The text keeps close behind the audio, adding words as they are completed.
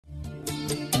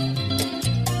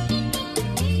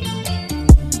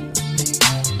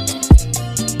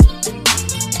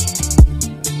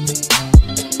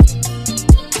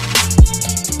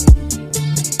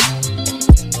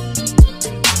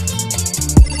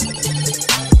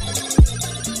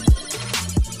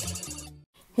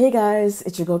Hey guys,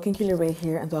 it's your girl King Killer Ray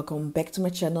here and welcome back to my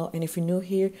channel, and if you're new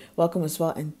here, welcome as well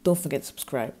and don't forget to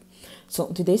subscribe. So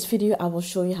in today's video I will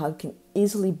show you how you can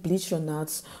easily bleach your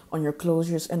knots on your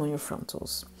closures and on your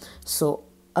frontals. So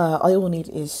all you will need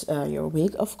is your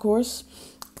wig, of course.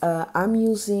 I'm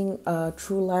using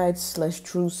True Lights slash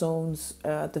TRUZONE's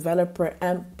developer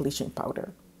and bleaching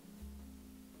powder.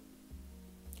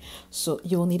 So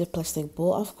you will need a plastic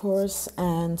bowl, of course,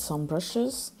 and some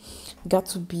brushes. Got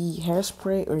to be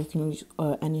hairspray, or you can use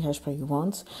any hairspray you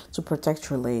want to protect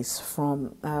your lace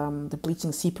from the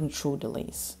bleaching seeping through the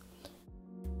lace.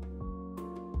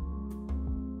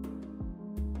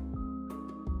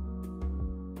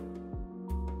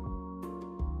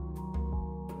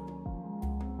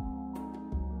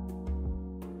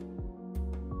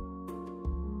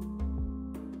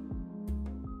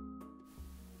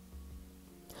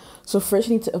 So first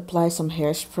you need to apply some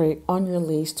hairspray on your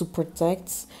lace to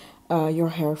protect your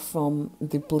hair from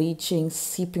the bleaching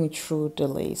seeping through the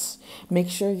lace. Make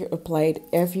sure you apply it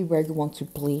everywhere you want to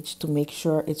bleach to make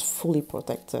sure it's fully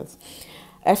protected.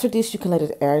 After this you can let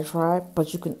it air dry,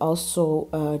 but you can also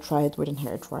dry it with a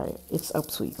hair dryer. It's up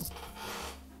to you.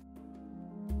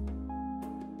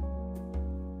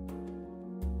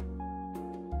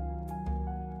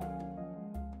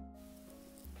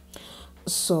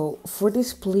 So for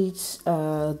this bleach,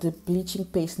 the bleaching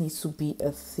paste needs to be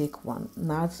a thick one,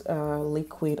 not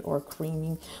liquid or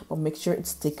creamy, but make sure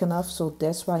it's thick enough. So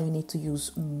that's why you need to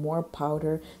use more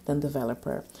powder than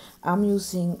developer. I'm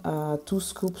using 2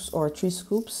 scoops or 3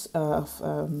 scoops of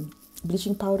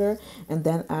bleaching powder, and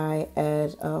then I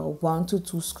add 1 to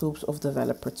 2 scoops of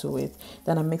developer to it.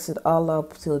 Then I mix it all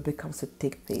up till it becomes a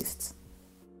thick paste.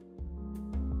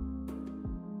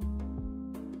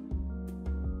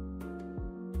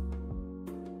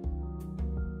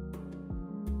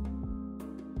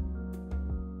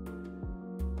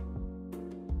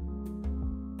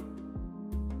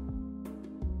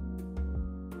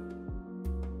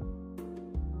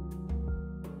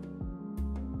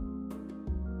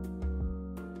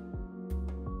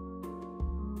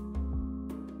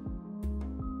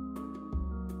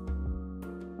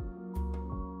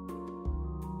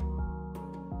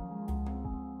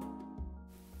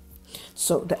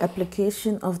 So the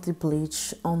application of the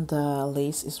bleach on the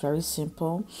lace is very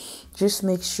simple. Just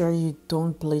make sure you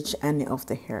don't bleach any of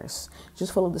the hairs.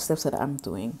 Just follow the steps that I'm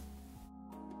doing.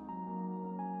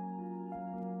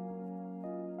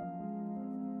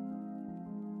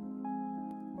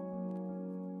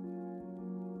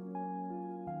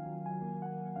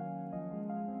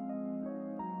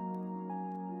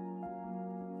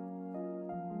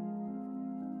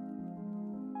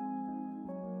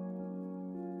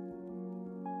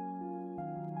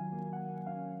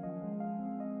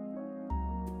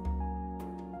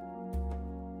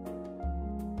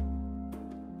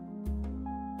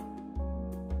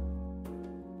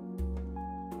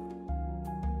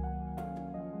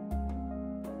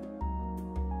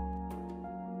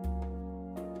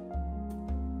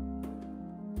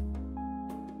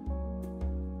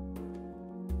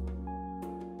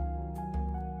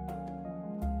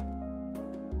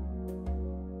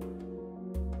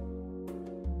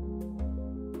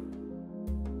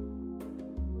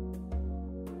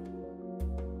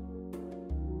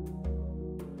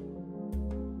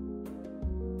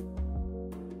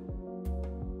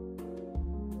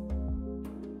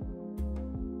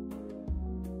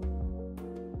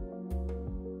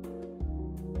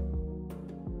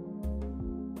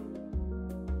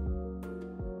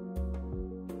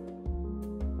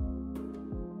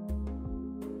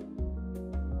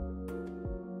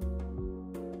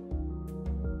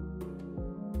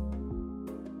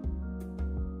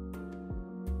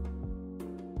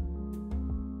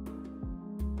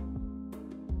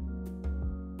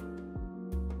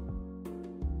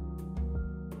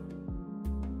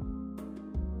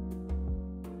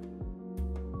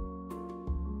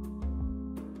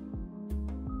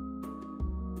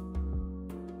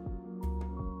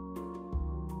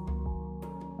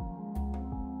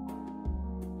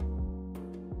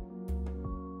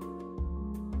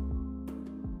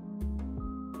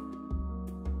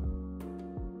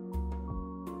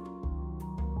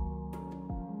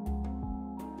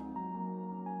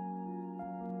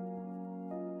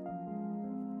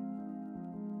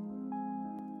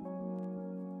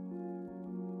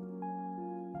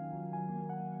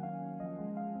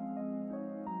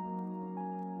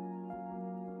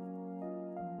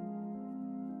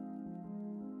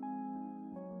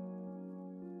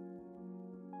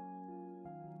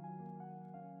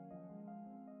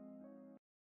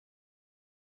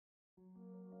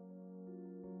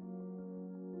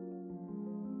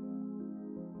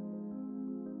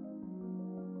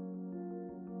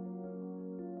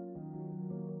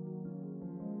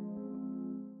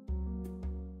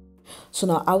 So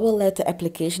now I will let the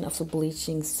application of the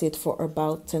bleaching sit for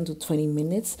about 10 to 20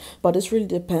 minutes, but this really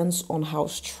depends on how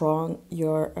strong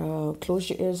your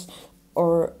closure is,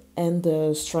 or and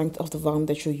the strength of the VAM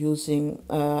that you're using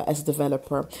as a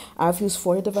developer. I've used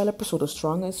 40 developer, so the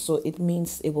strongest, so it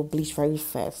means it will bleach very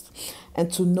fast.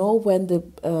 And to know when the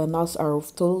knots are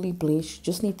totally bleached, you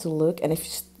just need to look, and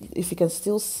if you can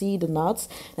still see the knots,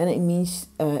 then it means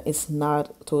it's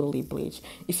not totally bleached.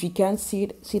 If you can't see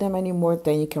them anymore,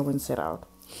 then you can rinse it out.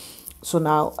 So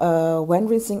now, when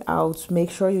rinsing out,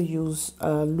 make sure you use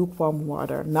lukewarm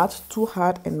water, not too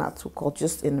hot and not too cold,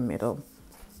 just in the middle.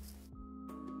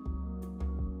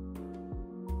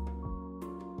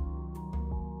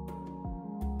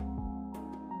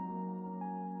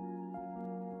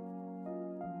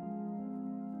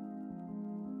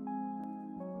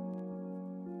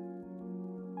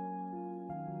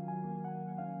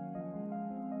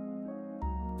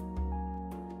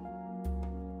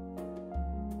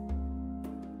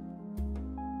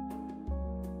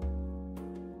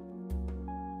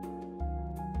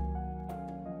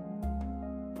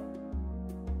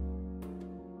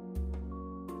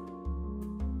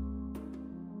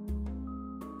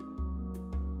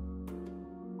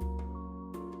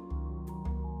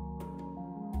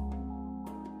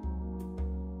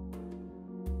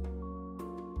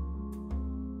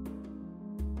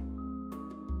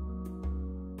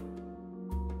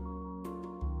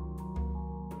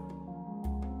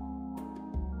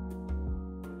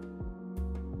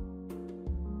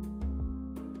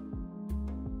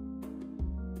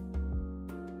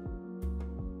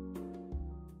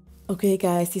 Okay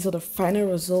guys, these are the final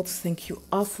results. Thank you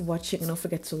all for watching, and don't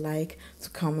forget to like, to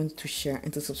comment, to share,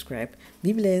 and to subscribe.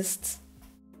 Be blessed.